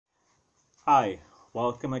Hi,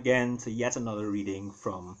 welcome again to yet another reading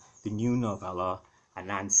from the new novella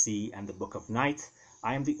Anansi and the Book of Night.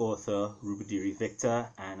 I am the author, RUBADIRI Victor,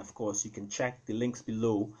 and of course you can check the links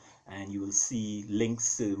below and you will see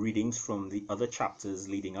links to readings from the other chapters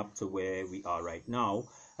leading up to where we are right now,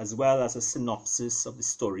 as well as a synopsis of the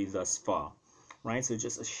story thus far. Right, so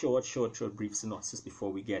just a short brief synopsis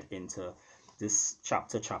before we get into this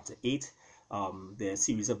chapter 8. There are a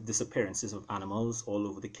series of disappearances of animals all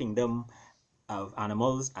over the kingdom of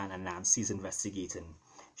animals, and Anansi's investigating.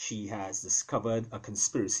 She has discovered a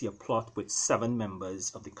conspiracy, a plot with 7 members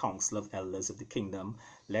of the Council of Elders of the Kingdom,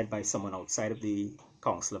 led by someone outside of the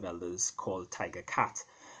Council of Elders called Tiger Cat.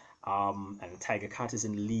 And Tiger Cat is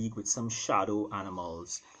in league with some shadow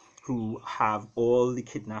animals who have all the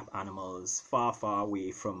kidnapped animals far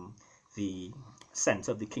away from the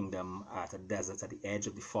center of the kingdom at a desert at the edge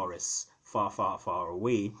of the forest, far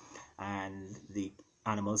away, and the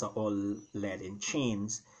animals are all led in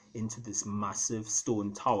chains into this massive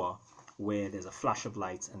stone tower where there's a flash of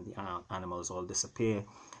light and the animals all disappear.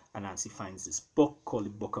 And Anansi finds this book called the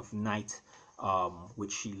Book of Night,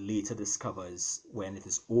 which she later discovers when it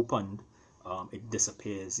is opened, it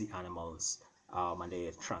disappears the animals, and they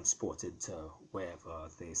are transported to wherever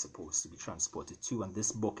they're supposed to be transported to. And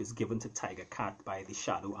this book is given to Tiger Cat by the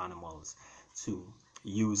shadow animals to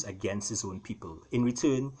use against his own people. In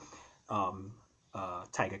return,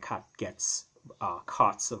 Tiger Cat gets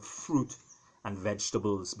carts of fruit and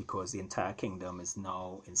vegetables because the entire kingdom is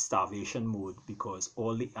now in starvation mode because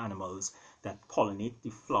all the animals that pollinate the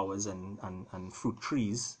flowers and fruit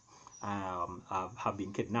trees have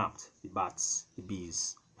been kidnapped. The bats, the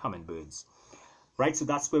bees, hummingbirds. Right, so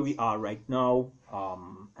that's where we are right now.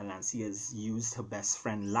 Anansi has used her best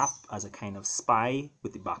friend Lap as a kind of spy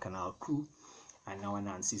with the Bacchanal crew, and now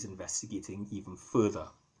Anansi is investigating even further.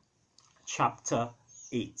 Chapter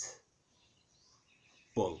 8,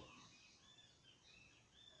 Bull.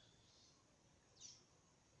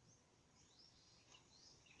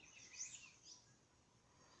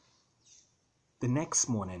 The next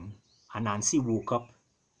morning, Anansi woke up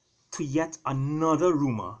to yet another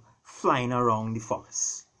rumor flying around the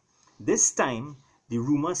forest. This time, the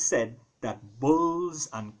rumor said that bulls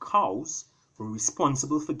and cows were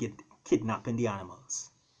responsible for kidnapping the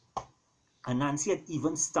animals. Animals had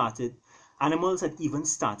even started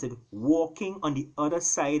walking on the other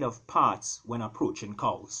side of paths when approaching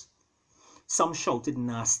cows. Some shouted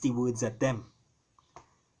nasty words at them.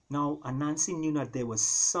 Now, Anansi knew that there was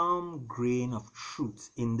some grain of truth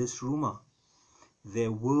in this rumor.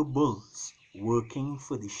 There were bulls working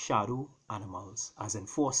for the shadow animals as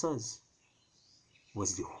enforcers.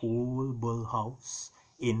 Was the whole bull house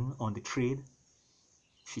in on the trade?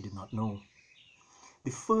 She did not know.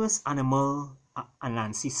 The first animal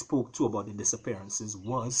Anansi spoke to about the disappearances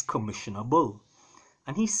was Commissioner Bull,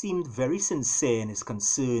 and he seemed very sincere in his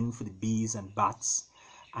concern for the bees and bats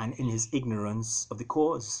and in his ignorance of the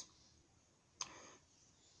cause.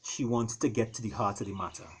 She wanted to get to the heart of the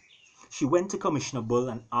matter. She went to Commissioner Bull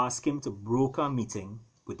and asked him to broker a meeting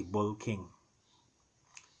with the Bull King.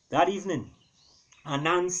 That evening,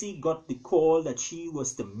 Anansi got the call that she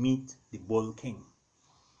was to meet the Bull King.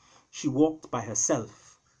 She walked by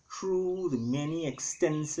herself through the many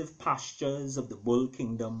extensive pastures of the Bull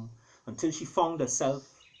Kingdom until she found herself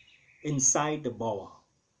inside the bower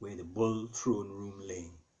where the Bull throne room lay.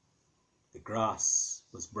 The grass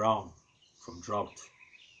was brown from drought.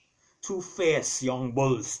 2 fierce young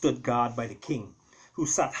bulls stood guard by the king, who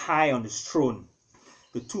sat high on his throne.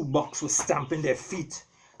 The 2 bucks were stamping their feet,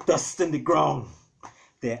 dusting the ground.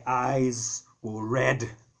 Their eyes were red.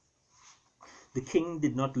 The king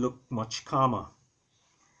did not look much calmer.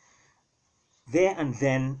 There and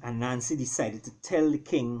then, Anansi decided to tell the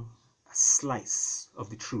king a slice of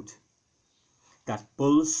the truth. That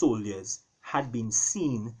bull soldiers had been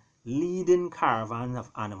seen leading caravans of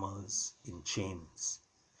animals in chains.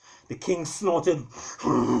 The king snorted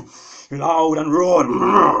loud and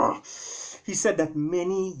roared. He said that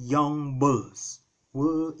many young bulls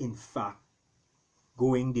were in fact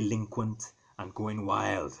going delinquent and going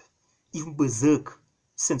wild, even berserk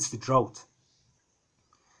since the drought.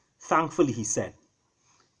 Thankfully, he said,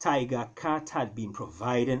 Tiger Cat had been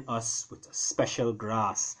providing us with a special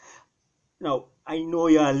grass. Now, I know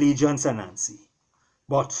your allegiance, Anansi,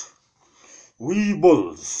 but we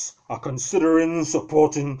bulls are considering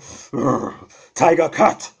supporting Tiger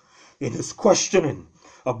Cat in his questioning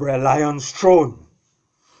of Brer Lion's throne.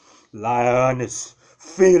 Lion is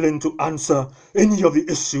failing to answer any of the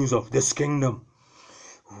issues of this kingdom.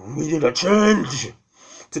 We need a change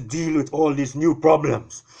to deal with all these new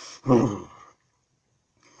problems.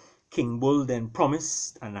 King Bull then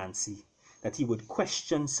promised Anansi that he would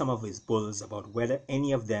question some of his bulls about whether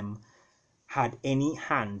any of them had any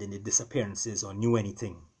hand in the disappearances or knew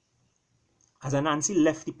anything. As Anansi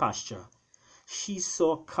left the pasture, she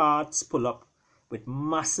saw carts pull up with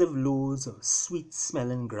massive loads of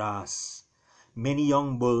sweet-smelling grass. Many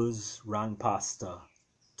young bulls ran past her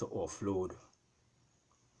to offload.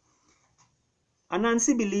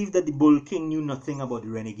 Anansi believed that the Bull King knew nothing about the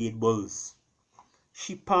renegade bulls.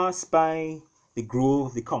 She passed by the grove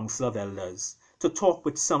of the Council of Elders to talk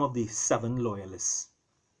with some of the 7 loyalists,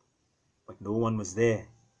 but no one was there.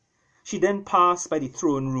 She then passed by the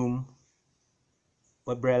throne room,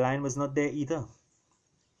 but Brer Lion was not there either.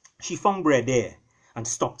 She found Brer there and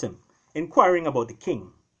stopped him, inquiring about the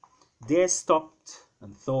king. Dare stopped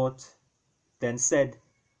and thought, then said,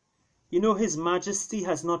 "You know, His Majesty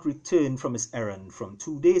has not returned from his errand from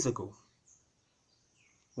 2 days ago."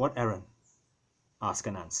 "What errand?" asked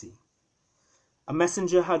Anansi. "A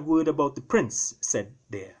messenger had word about the prince," said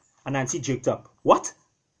Dare. Anansi jerked up. "What?"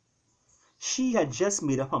 She had just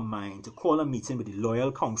made up her mind to call a meeting with the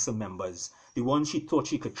loyal council members, the ones she thought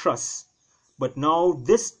she could trust. But now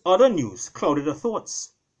this other news clouded her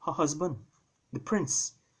thoughts. Her husband, the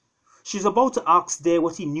prince. She was about to ask Dare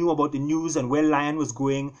what he knew about the news and where Lion was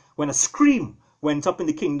going when a scream went up in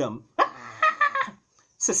the kingdom.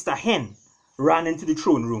 Sister Hen ran into the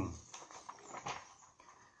throne room.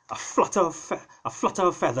 A flutter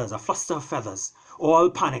of feathers, all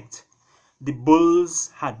panicked. The bulls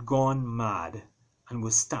had gone mad and were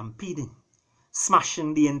stampeding,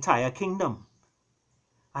 smashing the entire kingdom.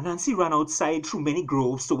 Anansi ran outside through many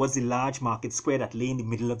groves towards the large market square that lay in the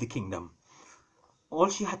middle of the kingdom. All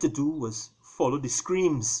she had to do was follow the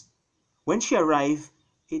screams. When she arrived,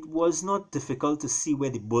 it was not difficult to see where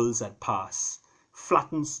the bulls had passed.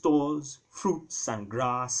 Flattened stalls, fruits and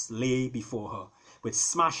grass lay before her, with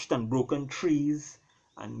smashed and broken trees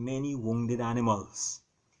and many wounded animals.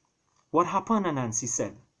 "What happened?" Anansi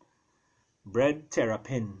said. Bread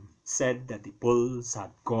Terrapin said that the bulls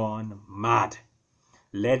had gone mad,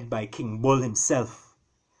 led by King Bull himself.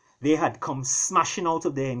 They had come smashing out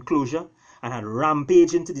of their enclosure and had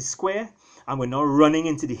rampaged into the square and were now running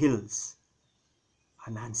into the hills.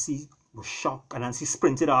 Anansi was shocked. Anansi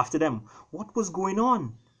sprinted after them. What was going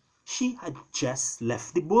on? She had just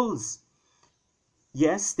left the bulls.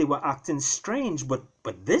 Yes, they were acting strange, but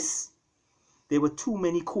this? There were too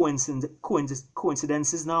many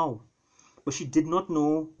coincidences now. But she did not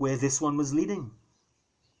know where this one was leading.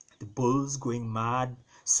 The bulls going mad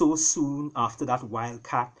so soon after that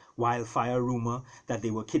wildfire rumor that they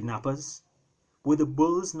were kidnappers. Were the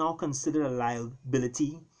bulls now considered a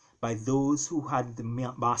liability by those who had the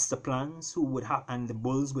master plans, and the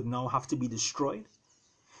bulls would now have to be destroyed?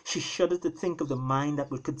 She shuddered to think of the mind that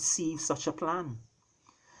would conceive such a plan.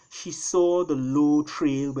 She saw the low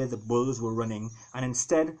trail where the bulls were running and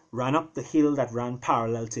instead ran up the hill that ran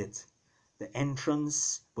parallel to it. The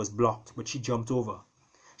entrance was blocked, but she jumped over.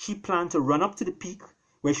 She planned to run up to the peak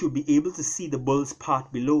where she would be able to see the bulls'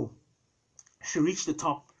 path below. She reached the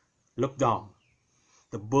top, looked down.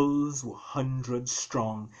 The bulls were hundreds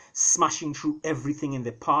strong, smashing through everything in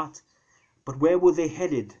their path. But where were they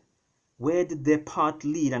headed? Where did their path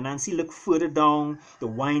lead? Anansi looked further down the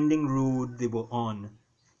winding road they were on.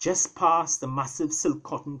 Just past the massive silk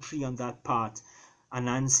cotton tree on that path,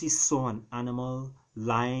 Anansi saw an animal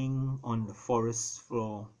lying on the forest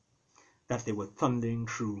floor that they were thundering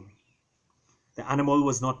through. The animal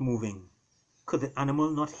was not moving. Could the animal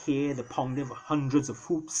not hear the pounding of hundreds of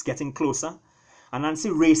hooves getting closer?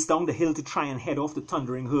 Anansi raced down the hill to try and head off the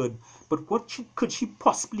thundering herd. But what could she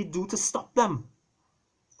possibly do to stop them?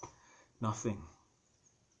 Nothing.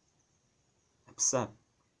 Except,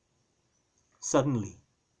 suddenly,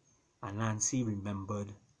 Anansi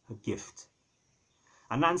remembered her gift.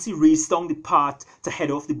 Anansi raced down the path to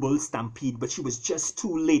head off the bull stampede, but she was just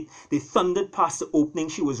too late. They thundered past the opening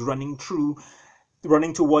she was running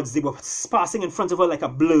towards. They were passing in front of her like a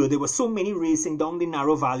blur. There were so many racing down the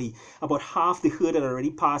narrow valley. About half the herd had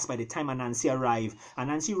already passed by the time Anansi arrived.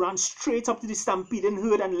 Anansi ran straight up to the stampeding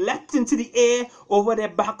herd and leapt into the air over their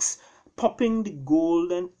backs, popping the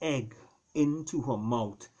golden egg into her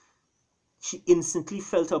mouth. She instantly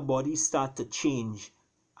felt her body start to change.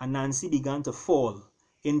 Anansi began to fall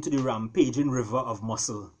into the rampaging river of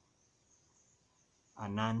muscle.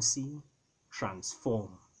 Anansi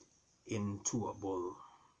transformed into a bull.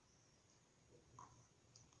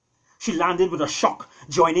 She landed with a shock,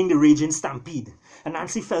 joining the raging stampede.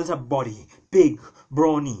 Anansi felt her body, big,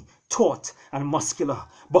 brawny, taut and muscular,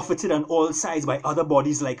 buffeted on all sides by other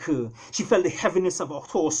bodies like her. She felt the heaviness of her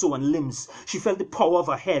torso and limbs. She felt the power of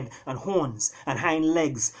her head and horns and hind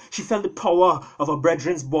legs. She felt the power of her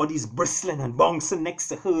brethren's bodies bristling and bouncing next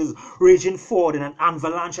to hers, raging forward in an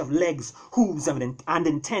avalanche of legs, hooves, and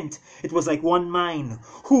intent. It was like one mind,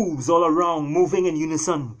 hooves all around, moving in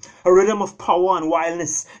unison. A rhythm of power and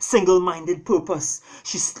wildness, single-minded purpose.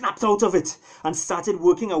 She snapped out of it and started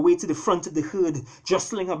working her way to the front of the herd,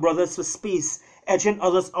 jostling her brothers for space, edging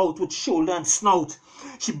others out with shoulder and snout.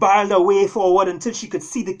 She barreled her way forward until she could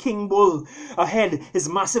see the king bull ahead, his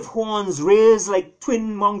massive horns raised like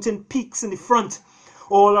twin mountain peaks in the front.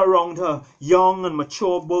 All around her, young and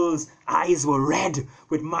mature bulls' eyes were red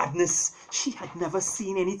with madness. She had never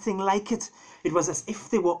seen anything like it. It was as if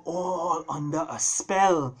they were all under a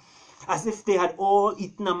spell, as if they had all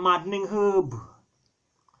eaten a maddening herb.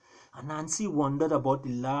 Anansi wondered about the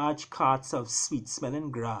large carts of sweet-smelling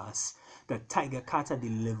grass that Tiger Cat had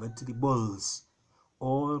delivered to the bulls,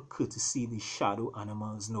 all courtesy the shadow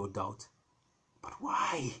animals, no doubt. But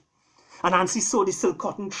why? Anansi saw the silk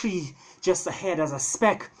cotton tree just ahead as a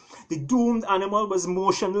speck. The doomed animal was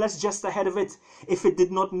motionless just ahead of it. If it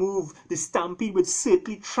did not move, the stampede would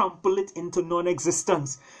certainly trample it into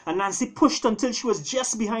non-existence. Anansi pushed until she was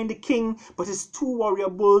just behind the king, but his two warrior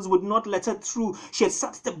bulls would not let her through. She had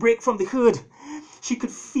started to break from the herd. She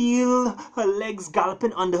could feel her legs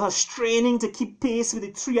galloping under her, straining to keep pace with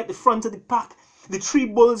the three at the front of the pack. The three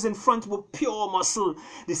bulls in front were pure muscle.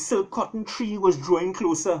 The silk cotton tree was drawing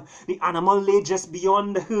closer. The animal lay just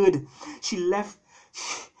beyond the herd.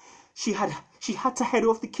 She had to head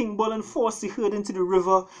off the king bull and force the herd into the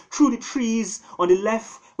river, through the trees on the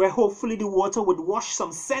left, where hopefully the water would wash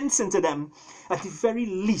some sense into them. At the very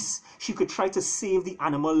least, she could try to save the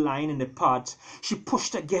animal lying in the path. She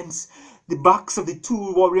pushed against the backs of the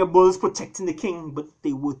two warrior bulls protecting the king, but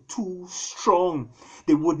they were too strong.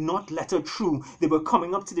 They would not let her through. They were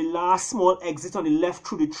coming up to the last small exit on the left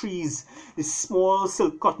through the trees. The small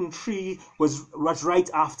silk cotton tree was right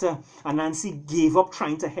after. Anansi gave up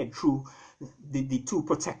trying to head through the two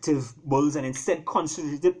protective bulls and instead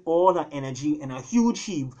concentrated all her energy in a huge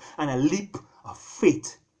heave and a leap of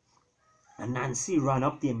faith. Anansi ran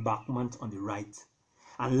up the embankment on the right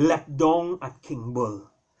and leapt down at King Bull.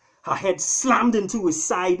 Her head slammed into his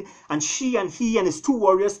side, and he and his two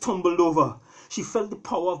warriors tumbled over. She felt the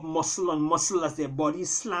power of muscle on muscle as their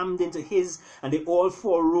bodies slammed into his, and they all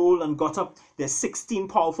four rolled and got up, their 16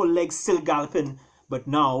 powerful legs still galloping. But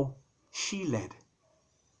now she led.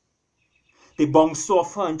 They bounced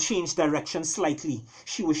off her and changed direction slightly.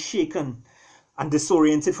 She was shaken and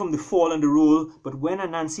disoriented from the fall and the roll, but when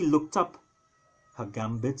Anansi looked up, her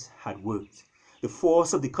gambit had worked. The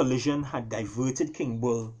force of the collision had diverted King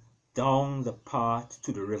Bull down the path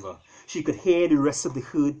to the river. She could hear the rest of the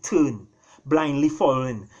herd turn, blindly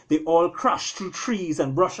following. They all crashed through trees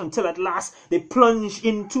and brush until at last they plunged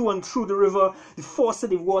into and through the river. The force of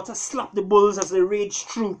the water slapped the bulls as they raged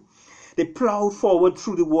through. They plowed forward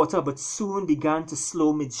through the water, but soon began to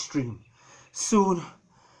slow midstream. Soon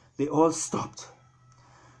they all stopped,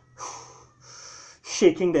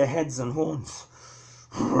 shaking their heads and horns.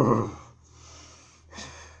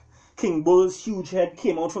 King Bull's huge head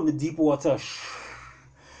came out from the deep water,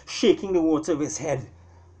 shaking the water with his head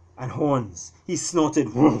and horns. He snorted,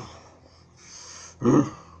 "Where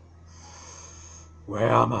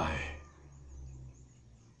am I?"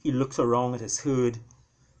 He looked around at his herd,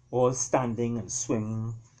 all standing and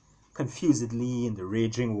swinging confusedly in the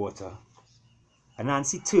raging water.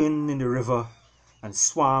 Anansi turned in the river and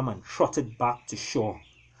swam and trotted back to shore,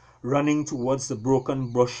 running towards the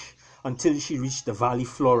broken bush until she reached the valley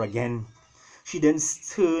floor again. She then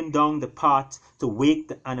turned down the path to wake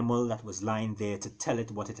the animal that was lying there, to tell it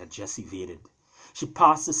what it had just evaded. She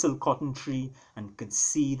passed the silk cotton tree and could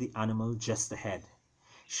see the animal just ahead.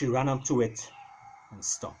 She ran up to it and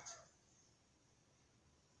stopped.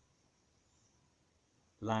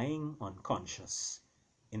 Lying unconscious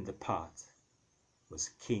in the path was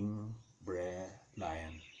King Brer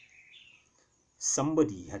Lion.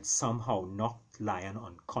 Somebody had somehow knocked Lion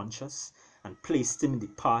unconscious and placed him in the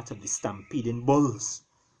path of the stampeding bulls.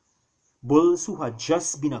 Bulls who had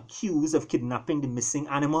just been accused of kidnapping the missing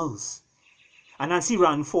animals. Anansi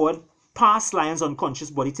ran forward, past Lion's unconscious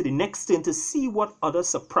body to the next turn to see what other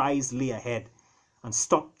surprise lay ahead, and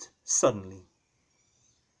stopped suddenly.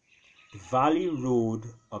 The valley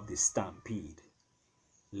road of the stampede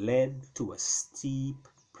led to a steep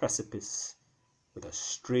precipice with a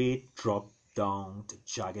straight drop down to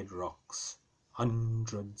jagged rocks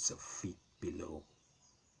hundreds of feet below.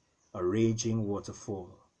 A raging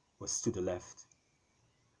waterfall was to the left.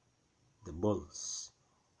 The bulls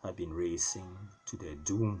had been racing to their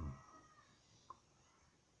doom.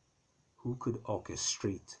 Who could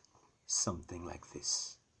orchestrate something like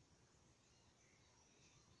this?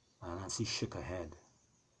 Anansi shook her head,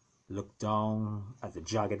 looked down at the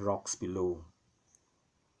jagged rocks below,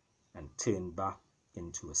 and turned back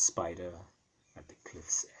into a spider at the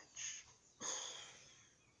cliff's